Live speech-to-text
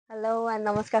Hello and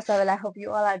नमस्कार सबैलाई hope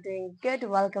you all are doing good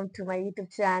welcome to my YouTube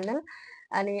channel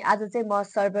अनि आज चाहिँ म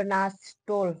सर्वनाश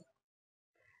टोल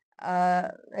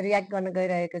रियाक्ट गर्न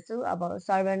गइरहेको छु। अब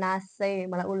सर्वनाश चाहिँ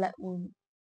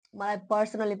मलाई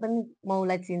पर्सनली पनि म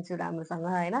उसलाई चिन्छु राम्रोसँग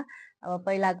होइन। अब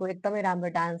पहिलाको एकदमै राम्रो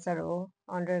डान्सर हो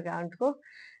अन्डरग्राउन्डको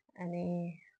अनि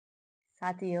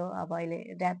साथी हो। अब अहिले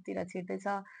ऱ्यापतिर छिर्दैछ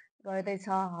गर्दैछ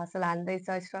हसल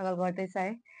हान्दैछ स्ट्रगल गर्दैछ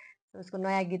है। उसको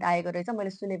नयाँ गीत आएको रहेछ मैले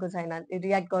सुनेको छैन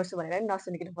रियाक्ट गर्छु भनेर नि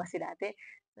नसुनिकन बसिरहेको थिएँ।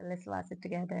 Let's watch it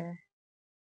together.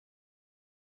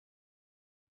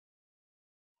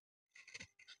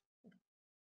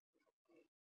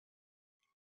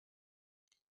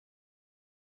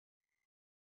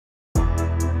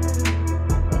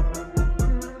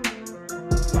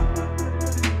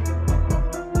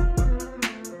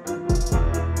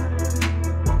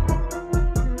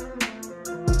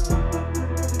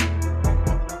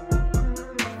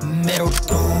 Metal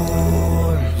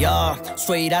Tool, yeah,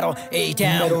 straight out of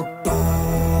A-Town. Metal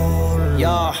Tool,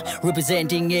 yeah,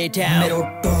 representing A-Town. Metal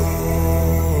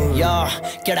Tool, yeah,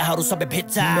 केटाहरू सबै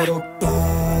भेट्छ. Metal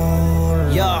Tool,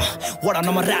 yeah, वडा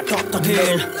नम्बर ऱ्याप टक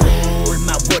खेल.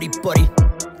 टोलमा वरिपरि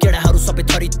केटाहरू सबै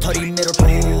थरी थरी. मेरो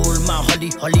टोलमा हली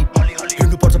हली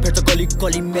हिँड्नुपर्छ फेर्छ गली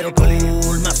गली. मेरो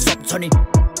टोलमा सब छ नि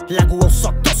लागु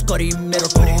औसत तस्करी. मेरो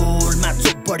टोलमा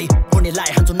चोक बढी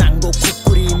हुनेलाई हान्छु नाङ्गो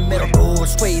खुकुरी. मेरो टोल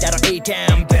straight out of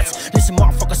A-Town, bitch. Listen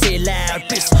motherfucker say it loud,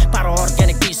 bitch. Paro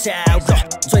organic peace out.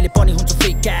 जहिले पनि हुन्छ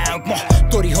freak out. म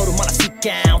तोरीहरू मलाई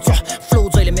सिकाउँछ. Flow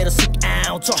जहिले मेरो सिक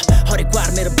आउँछ. हरेक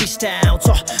बार मेरो beast आउँछ.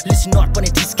 Listen not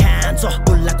पनि डिस्काउँछ.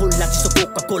 गोल्ला गोल्ला चिसो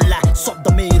कोका कोला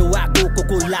शब्द मेरो आगोको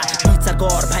गोला. विचार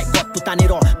गर भाइ कट्टु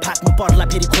तानेर फाट्नु पर्ला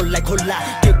फेरि खोल्लाई खोल्ला.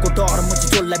 केको डर मुजी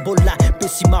जोल्लाई बोल्ला.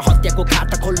 बेसीमा हत्याको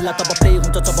खाता खोल्ला. तब प्ले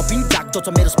हुन्छ जब बिट जाग्दो छ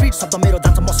मेरो स्पिड. शब्द मेरो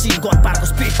जान्छ मसिन गन पारको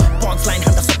स्पिड. पञ्च लाइन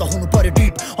हान्दा शब्द हुनु पर्यो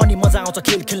डिप. अनि मजा आउँछ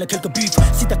खेल खेल्न खेलको बिट.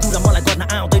 सिधा कुरा मलाई गर्न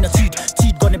आउँदैन चिट.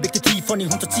 चिट गर्ने व्यक्ति थिफ अनि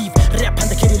हुन्छ चिफ. ऱ्याप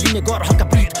हान्दाखेरि लिने गर हल्का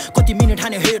ब्रिट. कति मिनेट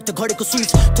हान्यो हेर त्यो घडेको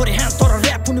स्विच. थोरै ह्यान्ड तर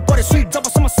ऱ्याप हुनु पर्यो स्विट.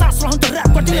 जबसम्म सास रहन्छ rap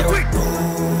continue quit.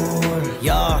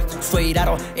 Yeah, straight out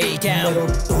of A-Town.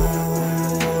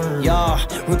 Yeah,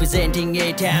 representing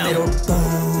A-Town.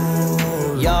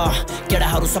 Yeah,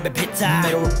 केटाहरू सबै भेट्छ.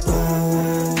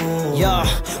 Yeah,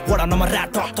 वडा नम्बर ऱ्याप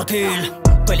टक खेल.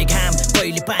 कहिले घाम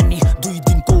कहिले पानी दुई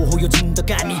दिनको हो यो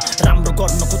जिन्दगानी. राम्रो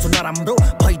गर्न खोज्छु नराम्रो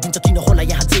भइदिन्छ किन होला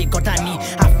यहाँ जे गर्दा नि.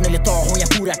 आफ्नैले त हो यहाँ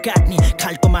पुरा काट्ने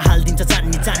खाल्टोमा हालिदिन्छ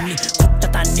जान्ने जान्ने. खुट्टा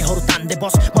तान्नेहरू तान्दै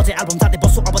बस म चाहिँ एल्बम जाँदै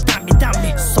बस्छु अब दामी दामी.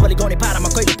 सबैले गाउने पारामा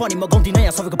कहिले पनि म गाउँदिनँ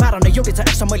यहाँ सबैको पारा नै एउटै छ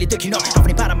एक्स्ट्रा मैले देखिनँ.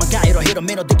 आफ्नै पारामा गाएर हेर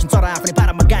मेहनत देखिन्छ र आफ्नै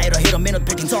पारामा गाएर हेर मेहनत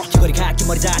भेटिन्छ. के गरी खा कि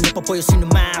मरिजा नेपो पयो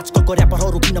सिनेमा आजकलको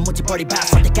ऱ्यापरहरू किन मुची बढी भाष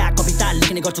सत्यका कविता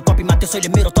लेख्ने गर्छु कपीमा. त्यसैले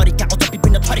मेरो तरिका आउँछ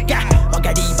विभिन्न थरीका.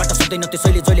 अगाडिबाट सक्दैन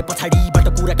त्यसैले जहिले पछाडिबाट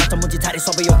कुरा काट्छ मुजी झारे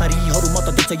सबै औतारीहरू. म त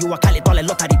देख्छ युवा खाले तलाई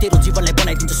लतारी. तेरो जीवनलाई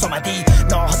बनाइदिन्छ समाधि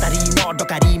न हतारी न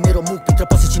डकारी. मेरो मुखभित्र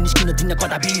पसेपछि निस्किन दिन्न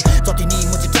कदापि. जति नि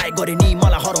मुजी ट्राई गरे नि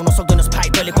मलाई हराउन सक्दैनस् भाइ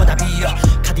तैँले कदापि.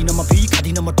 खादिन म बी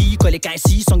खादिन म टी कहिले काहीँ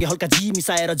सी सँगै हल्का जी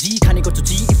मिसाएर जी खाने गर्छु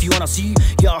जी. इफ यु वान्ना सी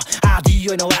या आधी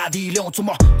होइन आधी ल्याउँछु म.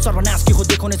 सर्वनाश के हो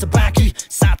देखाउने छ बाँकी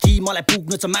साथी मलाई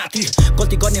पुग्नु छ माथि.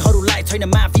 गल्ती गर्नेहरूलाई छैन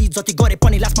माफी जति गरे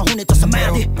पनि लास्टमा हुने त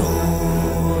समाधि.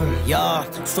 Yeah,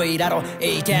 straight out of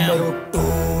A-Town.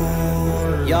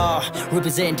 Yeah,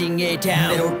 representing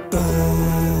A-Town.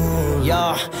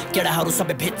 Yeah, केटाहरू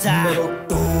सबै भेट्छ.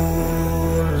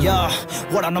 Yeah,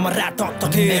 वडा नम्बर ऱ्याप टक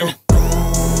खेल.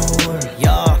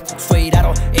 Yeah, straight out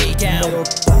of A-Town.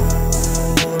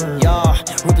 Yeah,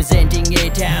 representing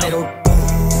A-Town.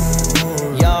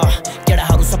 Yeah,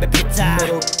 केटाहरू सबै भेट्छ.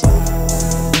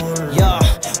 Yeah,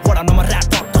 वडा नम्बर ऱ्याप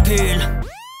टक खेल.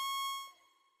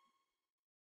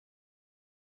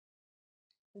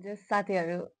 जस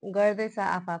साथीहरू गर्दैछ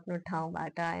आफ्नो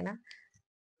ठाउँबाट होइन।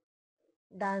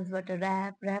 डान्सबाट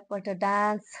rap ऱ्यापबाट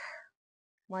dance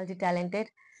multi talented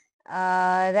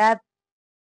rap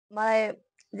मलाई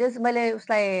जस मैले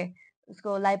उसलाई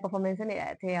उसको लाइभ पर्फर्मेन्स पनि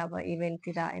हेरेको थिएँ अब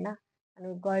इभेन्टतिर होइन।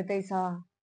 अनि गर्दैछ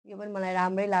यो पनि मलाई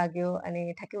राम्रै लाग्यो। अनि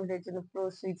ठ्याक्कै उसले जुन प्रो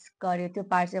स्विच गर्यो त्यो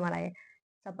पार्ट चाहिँ मलाई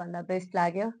सबभन्दा बेस्ट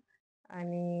लाग्यो।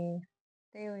 अनि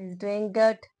त्यही हो is doing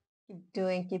good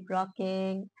keep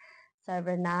rocking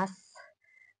सर्वनाश.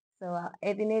 सो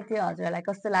यति नै थियो। हजुरहरूलाई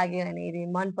कस्तो लाग्यो भने यदि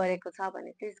मन परेको छ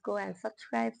भने please go and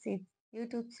subscribe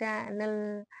YouTube channel.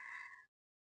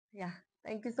 Yeah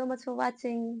thank you so much for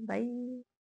watching. By.